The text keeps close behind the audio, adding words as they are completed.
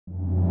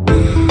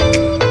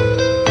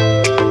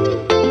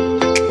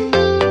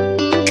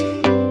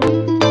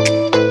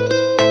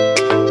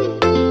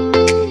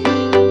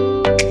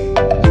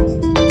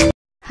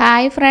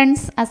Hi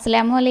friends,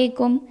 അസ്സലാമു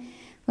അലൈക്കും.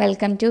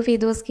 Welcome to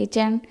Fidu's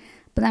kitchen.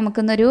 അപ്പോൾ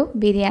നമുക്കിന്നൊരു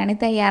ബിരിയാണി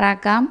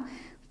തയ്യാറാക്കാം.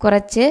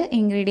 കുറച്ച്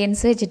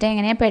ഇൻഗ്രീഡിയൻസ് വെച്ചിട്ട്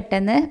എങ്ങനെ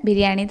പെട്ടെന്ന്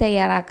ബിരിയാണി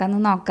തയ്യാറാക്കാമെന്ന്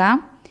നോക്കാം.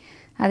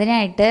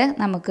 അതിനായിട്ട്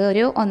നമുക്ക്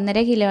ഒരു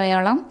 1.5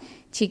 കിലോയോളം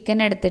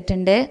ചിക്കൻ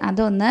എടുത്തിട്ടുണ്ട്.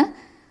 അതൊന്ന്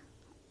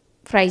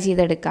ഫ്രൈ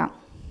ചെയ്തെടുക്കാം.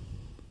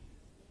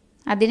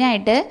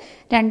 അതിനായിട്ട്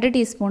 2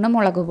 ടീസ്പൂൺ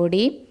മുളക്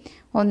പൊടി,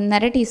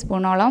 1.5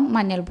 ടീസ്പൂണോളം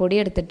മഞ്ഞൾപ്പൊടി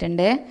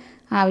എടുത്തിട്ടുണ്ട്.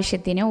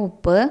 ആവശ്യത്തിന്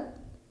ഉപ്പ്,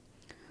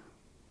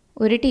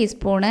 1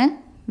 ടീസ്പൂണ്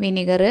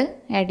വിനിഗർ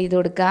ആഡ് ചെയ്ത്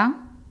കൊടുക്കാം.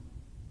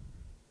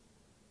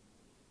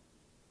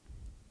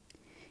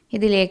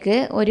 ഇതിലേക്ക്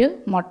ഒരു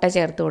മുട്ട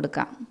ചേർത്ത്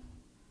കൊടുക്കാം.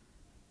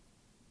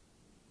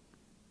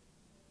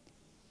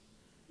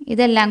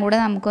 ഇതെല്ലാം കൂടെ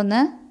നമുക്കൊന്ന്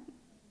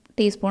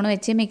ടീസ്പൂൺ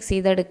വെച്ച് മിക്സ്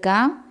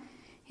ചെയ്തെടുക്കാം.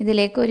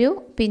 ഇതിലേക്കൊരു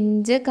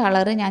പിഞ്ച്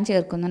കളറ് ഞാൻ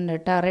ചേർക്കുന്നുണ്ട്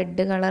കേട്ടോ.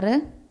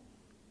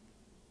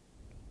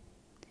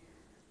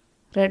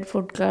 റെഡ്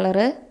ഫുഡ്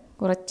കളറ്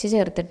കുറച്ച്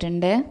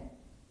ചേർത്തിട്ടുണ്ട്.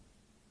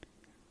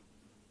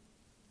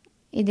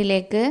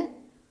 ഇതിലേക്ക്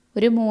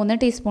ഒരു 3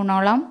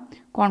 ടീസ്പൂണോളം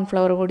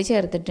കോൺഫ്ലവർ കൂടി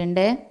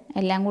ചേർത്തിട്ടുണ്ട്.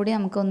 എല്ലാം കൂടി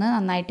നമുക്കൊന്ന്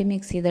നന്നായിട്ട്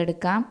മിക്സ്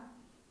ചെയ്തെടുക്കാം.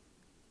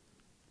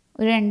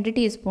 ഒരു 2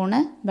 ടീസ്പൂണ്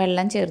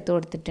വെള്ളം ചേർത്ത്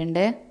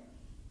കൊടുത്തിട്ടുണ്ട്.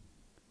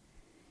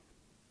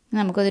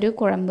 നമുക്കതൊരു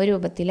കുഴമ്പ്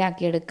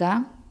രൂപത്തിലാക്കിയെടുക്കാം.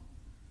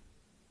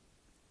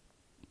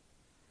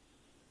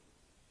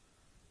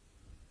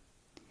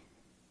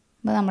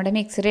 അപ്പോൾ നമ്മുടെ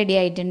മിക്സ് റെഡി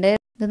ആയിട്ടുണ്ട്.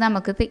 ഇത്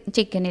നമുക്ക്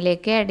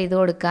ചിക്കനിലേക്ക് ആഡ് ചെയ്ത്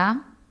കൊടുക്കാം.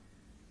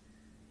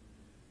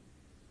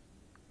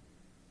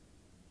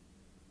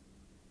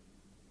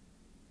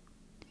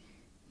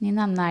 ഇനി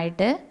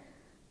നന്നായിട്ട്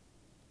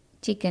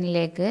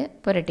ചിക്കനിലേക്ക്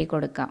പുരട്ടി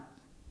കൊടുക്കാം.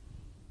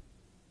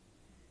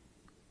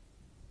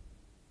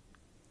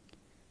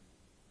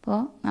 അപ്പോൾ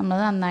നമ്മൾ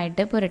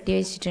നന്നായിട്ട് പുരട്ടി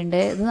വെച്ചിട്ടുണ്ട്.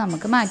 ഇത്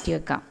നമുക്ക് മാറ്റി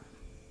വെക്കാം.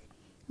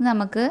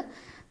 നമുക്ക്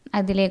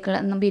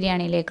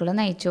ബിരിയാണിയിലേക്കുള്ള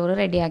നെയ്ച്ചോറ്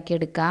റെഡിയാക്കി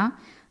എടുക്കാം.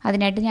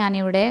 അതിനായിട്ട്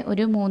ഞാനിവിടെ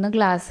ഒരു 3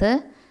 ഗ്ലാസ്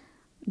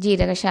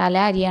ജീരകശാല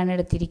അരിയാണ്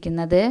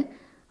എടുത്തിരിക്കുന്നത്.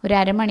 ഒരു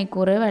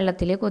അരമണിക്കൂർ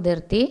വെള്ളത്തിൽ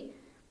കുതിർത്തി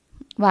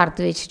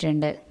വാർത്ത്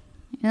വെച്ചിട്ടുണ്ട്.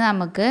 ഇനി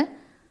നമുക്ക്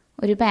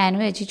ഒരു പാൻ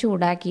വെച്ച്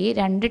ചൂടാക്കി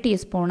 2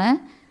 ടീസ്പൂണ്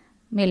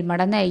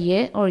മിൽമട നെയ്യ്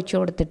ഒഴിച്ചു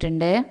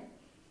കൊടുത്തിട്ടുണ്ട്.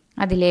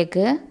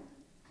 അതിലേക്ക്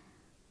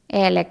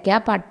ഏലക്ക,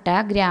 പട്ട,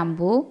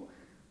 ഗ്രാമ്പൂ,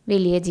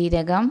 വലിയ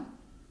ജീരകം,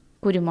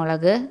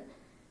 കുരുമുളക്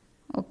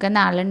ഒക്കെ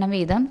 4 എണ്ണം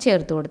വീതം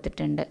ചേർത്ത്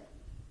കൊടുത്തിട്ടുണ്ട്.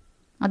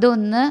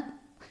 അതൊന്ന്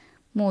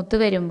മൂത്ത്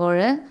വരുമ്പോൾ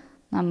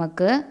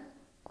നമുക്ക്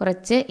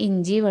കുറച്ച്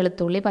ഇഞ്ചി,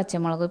 വെളുത്തുള്ളി,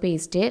 പച്ചമുളക്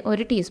പേസ്റ്റ്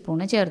 1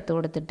 ടീസ്പൂണ് ചേർത്ത്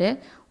കൊടുത്തിട്ട്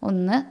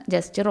ഒന്ന്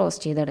ജസ്റ്റ്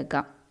റോസ്റ്റ്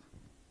ചെയ്തെടുക്കാം.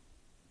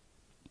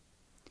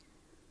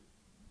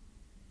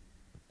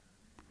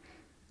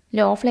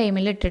 ലോ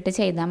ഫ്ലെയിമിൽ ഇട്ടിട്ട്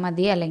ചെയ്താൽ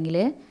മതി, അല്ലെങ്കിൽ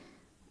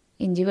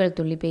ഇഞ്ചി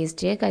വെളുത്തുള്ളി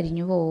പേസ്റ്റ്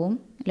കരിഞ്ഞു പോവും.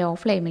 ലോ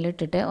ഫ്ലെയിമിൽ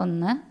ഇട്ടിട്ട്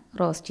ഒന്ന്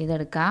റോസ്റ്റ്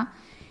ചെയ്തെടുക്കാം.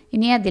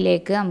 ഇനി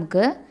അതിലേക്ക്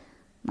നമുക്ക്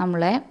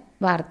നമ്മളെ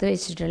വാർത്ത്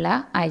വെച്ചിട്ടുള്ള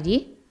അരി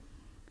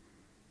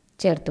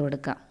ചേർത്ത്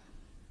കൊടുക്കാം.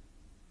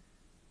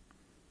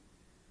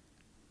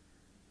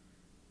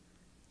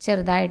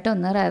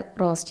 ചെറുതായിട്ടൊന്ന്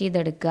റോസ്റ്റ്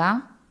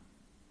ചെയ്തെടുക്കുക.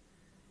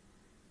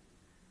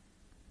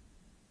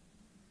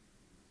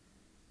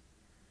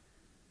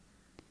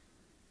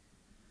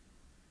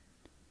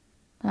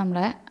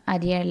 നമ്മുടെ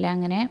അരിയെല്ലാം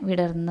അങ്ങനെ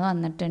വിടർന്ന്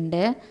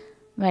വന്നിട്ടുണ്ട്.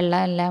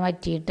 വെള്ളമെല്ലാം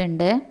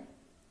വറ്റിയിട്ടുണ്ട്.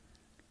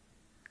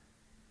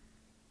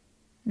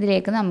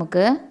 ഇതിലേക്ക്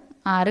നമുക്ക്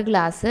 6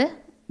 ഗ്ലാസ്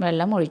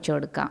വെള്ളം ഒഴിച്ചു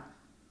കൊടുക്കാം.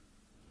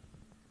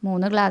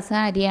 3 ഗ്ലാസ്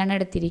അരിയാണ്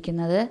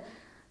എടുത്തിരിക്കുന്നത്.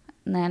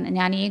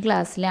 ഞാൻ ഈ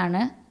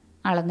ഗ്ലാസ്സിലാണ്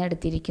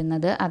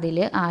അളന്നെടുത്തിരിക്കുന്നത്. അതിൽ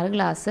 6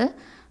 ഗ്ലാസ്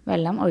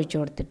വെള്ളം ഒഴിച്ചു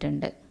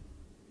കൊടുത്തിട്ടുണ്ട്.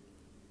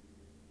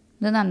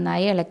 ഇത്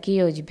നന്നായി ഇളക്കി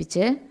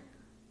യോജിപ്പിച്ച്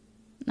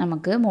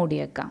നമുക്ക് മൂടി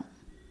വെക്കാം.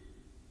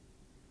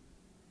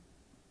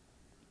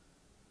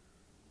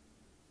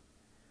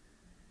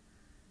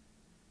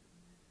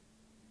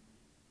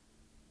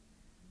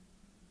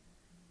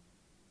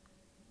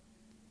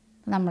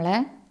 നമ്മളെ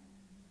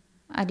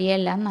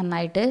അരിയെല്ലാം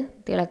നന്നായിട്ട്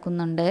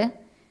തിളക്കുന്നുണ്ട്.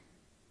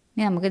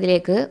 ഇനി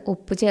നമുക്കിതിലേക്ക്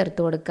ഉപ്പ്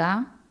ചേർത്ത് കൊടുക്കാം.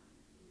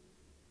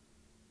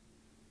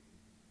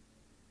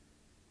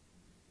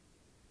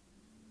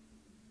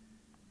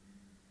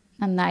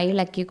 നന്നായി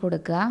ഇളക്കി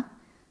കൊടുക്കുക.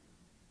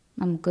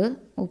 നമുക്ക്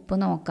ഉപ്പ്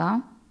നോക്കാം.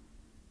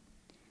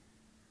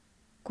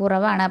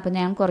 കുറവാണ്, അപ്പോൾ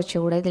ഞാൻ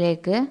കുറച്ചുകൂടെ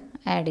ഇതിലേക്ക്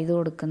ആഡ് ചെയ്ത്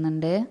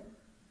കൊടുക്കുന്നുണ്ട്.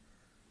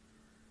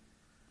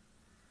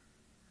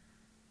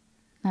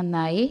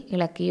 നന്നായി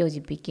ഇളക്കി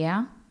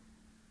യോജിപ്പിക്കുക.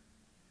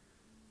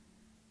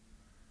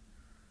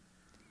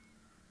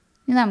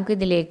 ഇനി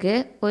നമുക്കിതിലേക്ക്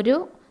ഒരു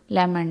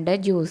ലെമണിൻ്റെ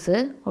ജ്യൂസ്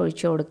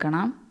ഒഴിച്ചു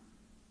കൊടുക്കണം.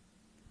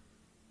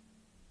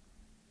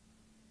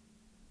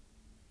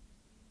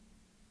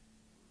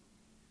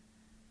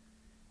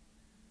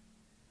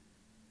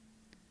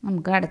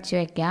 നമുക്ക് അടച്ചു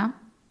വയ്ക്കാം.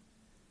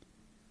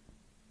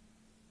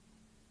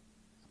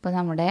 അപ്പോൾ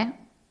നമ്മുടെ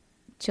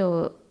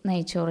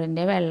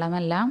നെയ്ച്ചോറിൻ്റെ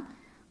വെള്ളമെല്ലാം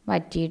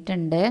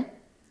വറ്റിയിട്ടുണ്ട്.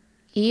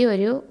 ഈ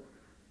ഒരു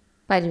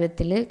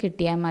പരുവത്തിൽ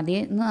കിട്ടിയാൽ മതി.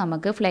 ഇന്ന്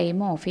നമുക്ക്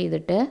ഫ്ലെയിം ഓഫ്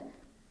ചെയ്തിട്ട്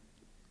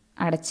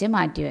അടച്ച്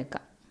മാറ്റി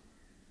വെക്കാം.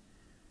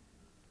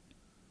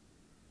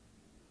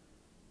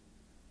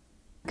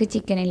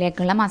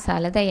 ചിക്കനിലേക്കുള്ള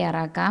മസാല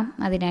തയ്യാറാക്കാം.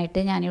 അതിനായിട്ട്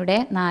ഞാനിവിടെ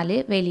 4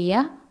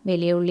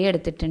 വലിയ ഉള്ളി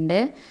എടുത്തിട്ടുണ്ട്.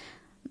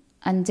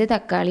 5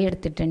 തക്കാളി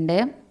എടുത്തിട്ടുണ്ട്,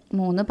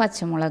 3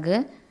 പച്ചമുളക്,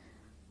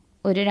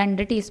 ഒരു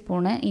 2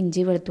 ടീസ്പൂണ്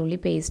ഇഞ്ചി വെളുത്തുള്ളി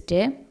പേസ്റ്റ്,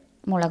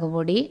 മുളക്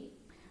പൊടി,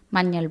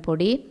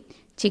 മഞ്ഞൾപ്പൊടി,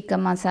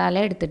 ചിക്കൻ മസാല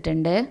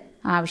എടുത്തിട്ടുണ്ട്,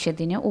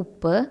 ആവശ്യത്തിന്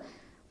ഉപ്പ്,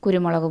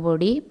 കുരുമുളക്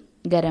പൊടി,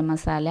 ഗരം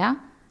മസാല,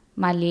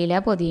 മല്ലിയില,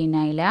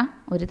 പുതിന ഇല,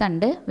 ഒരു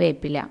തണ്ട്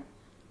വേപ്പില.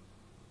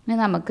 ഇനി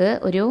നമുക്ക്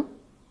ഒരു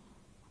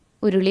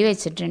ഉരുളി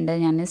വെച്ചിട്ടുണ്ട്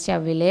ഞാൻ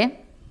സ്റ്റവിൽ.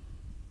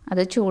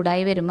 അത്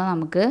ചൂടായി വരുമ്പോൾ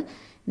നമുക്ക്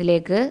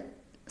ഇതിലേക്ക്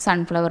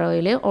സൺഫ്ലവർ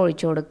ഓയിൽ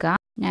ഒഴിച്ചു കൊടുക്കാം.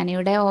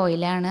 ഞാനിവിടെ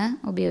ഓയിലാണ്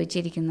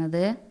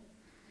ഉപയോഗിച്ചിരിക്കുന്നത്.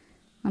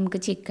 നമുക്ക്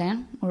ചിക്കൻ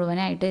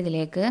മുഴുവനായിട്ട്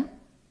ഇതിലേക്ക്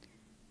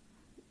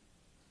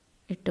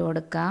ഇട്ട്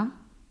കൊടുക്കാം.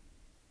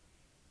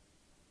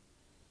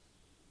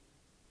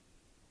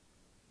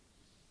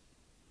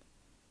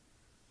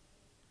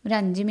 ഒരു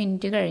 5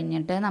 മിനിറ്റ്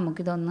കഴിഞ്ഞിട്ട്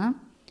നമുക്കിതൊന്ന്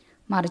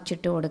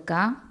മറിച്ചിട്ട്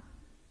കൊടുക്കാം.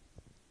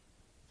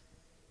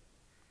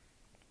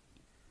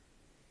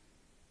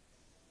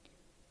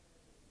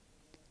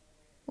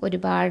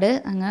 ഒരുപാട്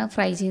അങ്ങ്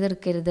ഫ്രൈ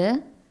ചെയ്തെടുക്കരുത്.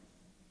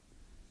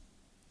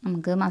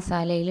 നമുക്ക്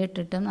മസാലയിൽ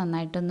ഇട്ടിട്ട്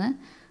നന്നായിട്ടൊന്ന്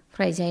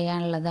ഫ്രൈ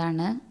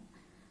ചെയ്യാനുള്ളതാണ്.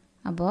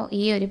 അപ്പോൾ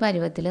ഈ ഒരു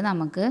പരുവത്തിൽ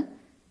നമുക്ക്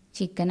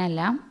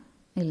ചിക്കനെല്ലാം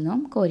ഇതിൽ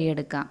നിന്നും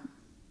കോരിയെടുക്കാം.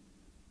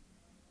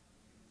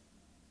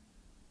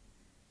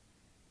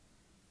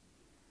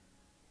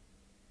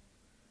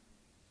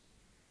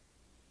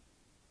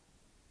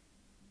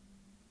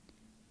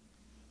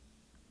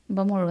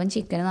 ഇപ്പോൾ മുഴുവൻ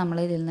ചിക്കൻ നമ്മൾ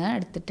ഇതിൽ നിന്ന്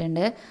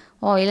എടുത്തിട്ടുണ്ട്.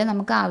 ഓയിൽ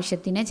നമുക്ക്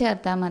ആവശ്യത്തിന്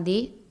ചേർത്താൽ മതി.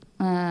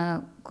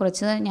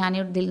 കുറച്ച് ഞാൻ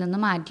ഇതിൽ നിന്ന്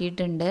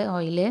മാറ്റിയിട്ടുണ്ട്.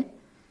 ഓയിൽ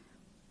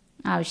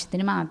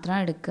ആവശ്യത്തിന് മാത്രം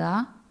എടുക്കുക.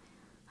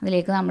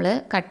 അതിലേക്ക് നമ്മൾ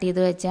കട്ട്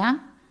ചെയ്ത് വെച്ച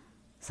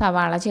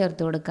സവാള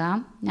ചേർത്ത് കൊടുക്കാം.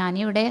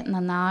 ഞാനിവിടെ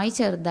നന്നായി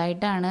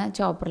ചെറുതായിട്ടാണ്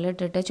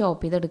ചോപ്പറിലിട്ടിട്ട്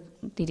ചോപ്പ്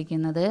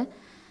ചെയ്തെടുത്തിരിക്കുന്നത്.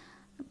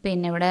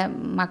 പിന്നെ ഇവിടെ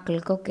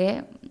മക്കൾക്കൊക്കെ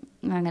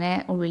അങ്ങനെ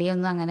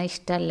ഉള്ളിയൊന്നും അങ്ങനെ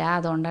ഇഷ്ടമല്ല.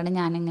 അതുകൊണ്ടാണ്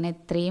ഞാനിങ്ങനെ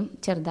ഇത്രയും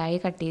ചെറുതായി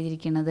കട്ട്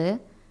ചെയ്തിരിക്കുന്നത്.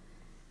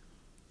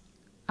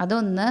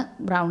 അതൊന്ന്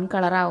ബ്രൗൺ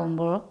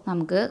കളറാവുമ്പോൾ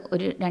നമുക്ക്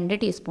ഒരു 2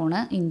 ടീസ്പൂണ്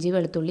ഇഞ്ചി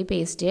വെളുത്തുള്ളി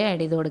പേസ്റ്റ് ആഡ്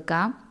ചെയ്ത്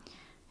കൊടുക്കാം.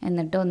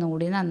 എന്നിട്ട്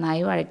ഒന്നുകൂടി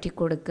നന്നായി വഴറ്റി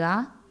കൊടുക്കുക.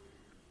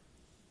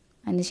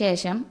 അതിന്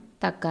ശേഷം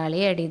തക്കാളി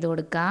ആഡ് ചെയ്ത്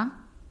കൊടുക്കുക.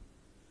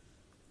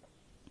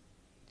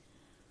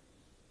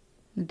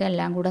 എന്നിട്ട്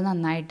എല്ലാം കൂടെ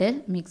നന്നായിട്ട്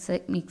മിക്സ്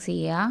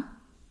ചെയ്യുക.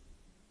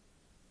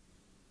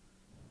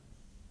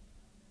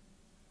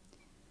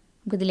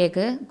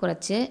 നമുക്കിതിലേക്ക്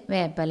കുറച്ച്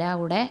വേപ്പില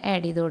കൂടെ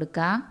ആഡ് ചെയ്ത്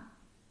കൊടുക്കുക.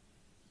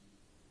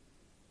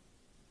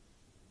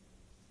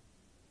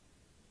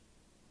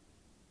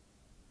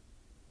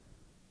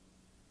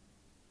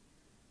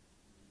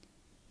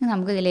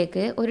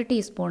 നമുക്കിതിലേക്ക് 1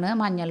 ടീസ്പൂണ്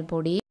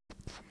മഞ്ഞൾപ്പൊടി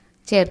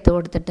ചേർത്ത്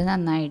കൊടുത്തിട്ട്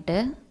നന്നായിട്ട്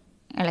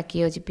ഇളക്കി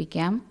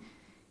യോജിപ്പിക്കാം.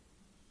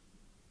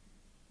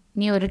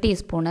 ഇനി 1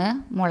 ടീസ്പൂണ്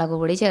മുളക്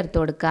പൊടി ചേർത്ത്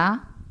കൊടുക്കുക.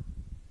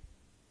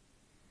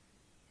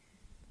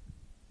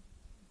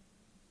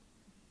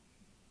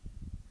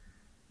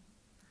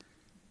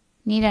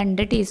 ഇനി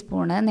 2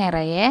 ടീസ്പൂണ്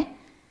നിറയെ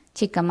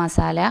ചിക്കൻ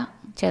മസാല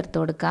ചേർത്ത്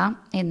കൊടുക്കാം.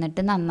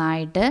 എന്നിട്ട്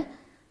നന്നായിട്ട്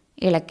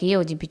ഇളക്കി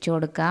യോജിപ്പിച്ച്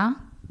കൊടുക്കുക.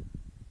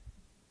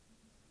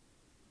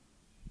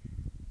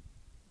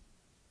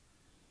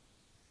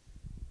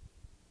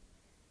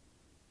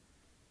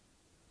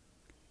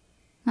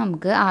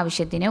 നമുക്ക്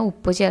ആവശ്യത്തിന്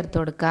ഉപ്പ് ചേർത്ത്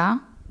കൊടുക്കാം.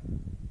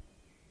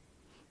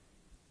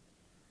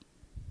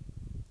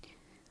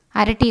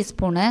 1/2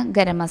 ടീസ്പൂണ്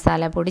ഗരം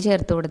മസാല പൊടി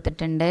ചേർത്ത്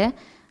കൊടുത്തിട്ടുണ്ട്.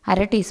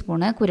 1/2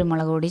 ടീസ്പൂണ്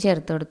കുരുമുളക് പൊടി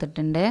ചേർത്ത്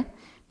കൊടുത്തിട്ടുണ്ട്.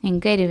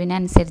 നിങ്ങൾക്ക്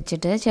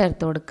എരിവിനനുസരിച്ചിട്ട്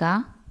ചേർത്ത് കൊടുക്കുക.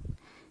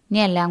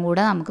 ഇനി എല്ലാം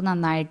കൂടെ നമുക്ക്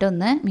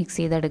നന്നായിട്ടൊന്ന് മിക്സ്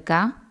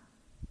ചെയ്തെടുക്കാം.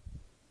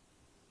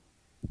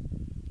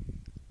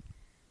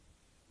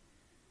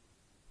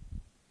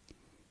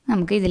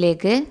 നമുക്ക്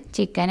ഇതിലേക്ക്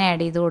ചിക്കൻ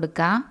ആഡ് ചെയ്ത്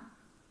കൊടുക്കാം.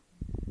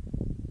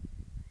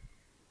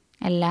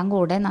 എല്ലാം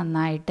കൂടെ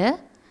നന്നായിട്ട്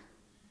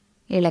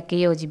ഇളക്കി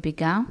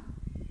യോജിപ്പിക്കാം.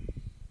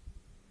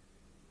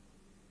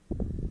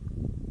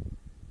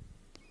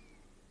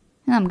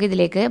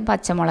 നമുക്കിതിലേക്ക്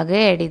പച്ചമുളക്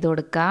ആഡ് ചെയ്ത്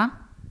കൊടുക്കാം.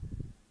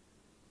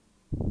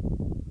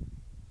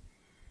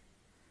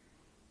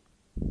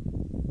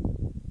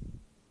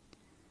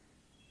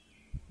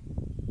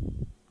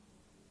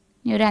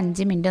 ഇനി ഒരു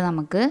 5 മിനിറ്റ്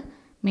നമുക്ക്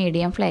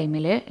മീഡിയം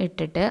ഫ്ലെയിമിൽ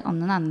ഇട്ടിട്ട്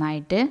ഒന്ന്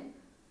നന്നായിട്ട്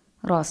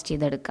റോസ്റ്റ്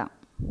ചെയ്തെടുക്കാം.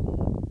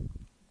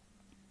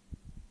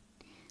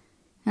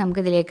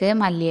 നമുക്കിതിലേക്ക്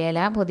മല്ലിയില,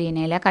 പുതിന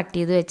ഇല കട്ട്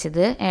ചെയ്ത്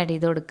വെച്ചത് ആഡ്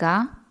ചെയ്ത്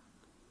കൊടുക്കാം.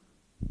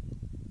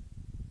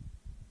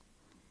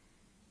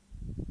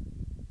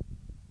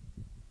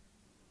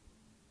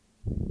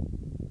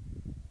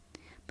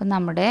 അപ്പം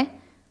നമ്മുടെ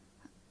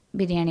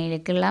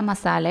ബിരിയാണിയിലേക്കുള്ള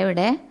മസാല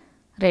ഇവിടെ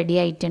റെഡി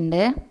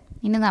ആയിട്ടുണ്ട്.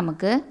 ഇനി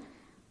നമുക്ക്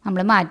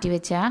നമ്മൾ മാറ്റി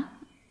വെച്ച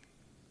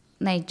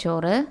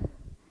നെയ്ച്ചോറ്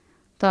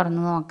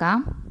തുറന്ന് നോക്കാം.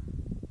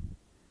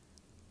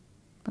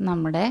 അപ്പം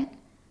നമ്മുടെ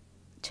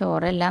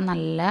ചോറെല്ലാം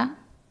നല്ല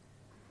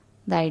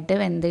ഇതായിട്ട്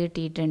വെന്ത്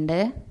കിട്ടിയിട്ടുണ്ട്.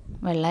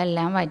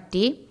 വെള്ളമെല്ലാം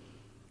വറ്റി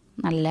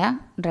നല്ല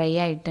ഡ്രൈ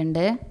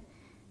ആയിട്ടുണ്ട്.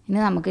 ഇനി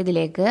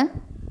നമുക്കിതിലേക്ക്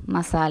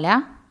മസാല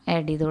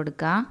ആഡ് ചെയ്ത്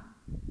കൊടുക്കാം.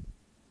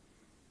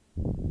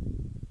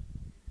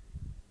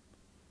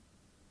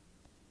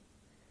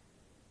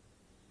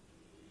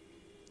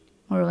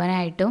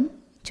 മുഴുവനായിട്ടും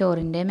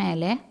ചോറിൻ്റെ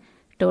മേലെ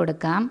ഇട്ട്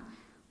കൊടുക്കാം.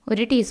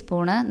 1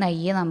 ടീസ്പൂണ്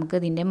നെയ്യ് നമുക്ക്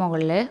ഇതിൻ്റെ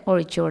മുകളിൽ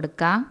ഒഴിച്ചു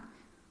കൊടുക്കാം.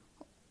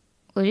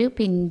 ഒരു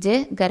പിഞ്ച്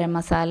ഗരം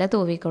മസാല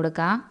തൂവി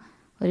കൊടുക്കാം,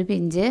 ഒരു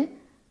പിഞ്ച്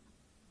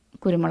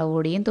കുരുമുളക്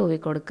പൊടിയും തൂവി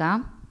കൊടുക്കാം,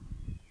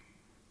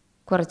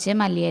 കുറച്ച്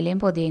മല്ലിയിലയും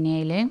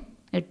പുതിനയിലയും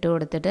ഇട്ട്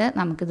കൊടുത്തിട്ട്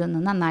നമുക്കിതൊന്ന്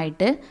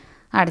നന്നായിട്ട്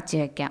അടച്ച്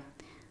വയ്ക്കാം.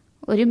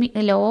 ഒരു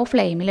ലോ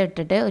ഫ്ലെയിമിൽ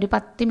ഇട്ടിട്ട് ഒരു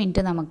 10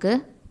 മിനിറ്റ് നമുക്ക്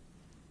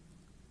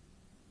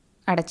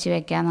അടച്ച്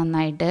വയ്ക്കാം.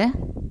 നന്നായിട്ട്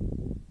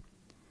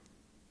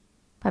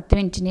 10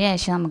 മിനിറ്റിന്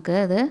ശേഷം നമുക്ക്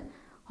ഇത്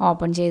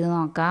ഓപ്പൺ ചെയ്ത്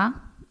നോക്കാം.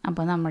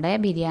 അപ്പോൾ നമ്മുടെ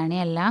ബിരിയാണി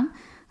എല്ലാം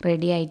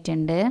റെഡി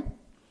ആയിട്ടുണ്ട്.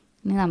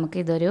 ഇനി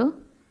നമുക്കിതൊരു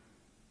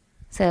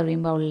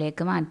സെർവിങ്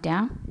ബൗളിലേക്ക്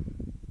മാറ്റാം.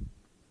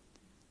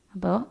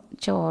 അപ്പോൾ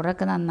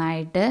ചോറൊക്കെ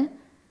നന്നായിട്ട്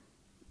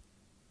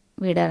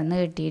വിടർന്ന്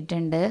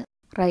കിട്ടിയിട്ടുണ്ട്.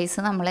 റൈസ്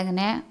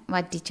നമ്മളിങ്ങനെ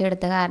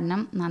വറ്റിച്ചെടുത്ത കാരണം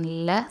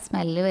നല്ല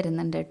സ്മെല്ല്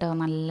വരുന്നുണ്ട് കേട്ടോ.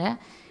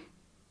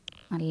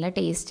 നല്ല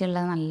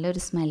ടേസ്റ്റുള്ള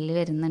നല്ലൊരു സ്മെല്ല്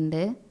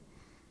വരുന്നുണ്ട്.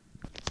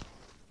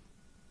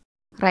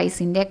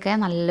 റൈസിൻ്റെയൊക്കെ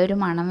നല്ലൊരു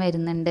മണം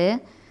വരുന്നുണ്ട്.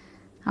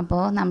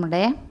 അപ്പോൾ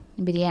നമ്മുടെ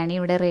ബിരിയാണി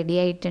ഇവിടെ റെഡി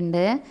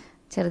ആയിട്ടുണ്ട്.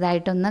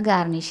 ചെറുതായിട്ടൊന്ന്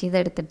ഗാർണിഷ്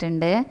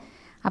ചെയ്തെടുത്തിട്ടുണ്ട്.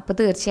 അപ്പോൾ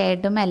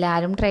തീർച്ചയായിട്ടും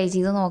എല്ലാവരും ട്രൈ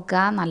ചെയ്ത്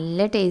നോക്കുക.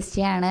 നല്ല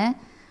ടേസ്റ്റിയാണ്.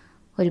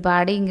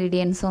 ഒരുപാട്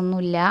ഇൻഗ്രീഡിയൻസ്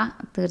ഒന്നുമില്ല.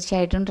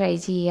 തീർച്ചയായിട്ടും ട്രൈ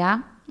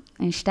ചെയ്യുക.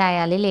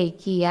 ഇഷ്ടമായാൽ ലൈക്ക്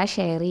ചെയ്യുക,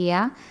 ഷെയർ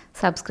ചെയ്യുക,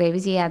 സബ്സ്ക്രൈബ്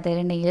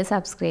ചെയ്യാത്തവരുണ്ടെങ്കിൽ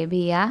സബ്സ്ക്രൈബ്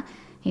ചെയ്യുക.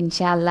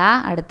 ഇൻഷാ അല്ലാഹ്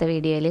അടുത്ത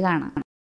വീഡിയോയിൽ കാണാം.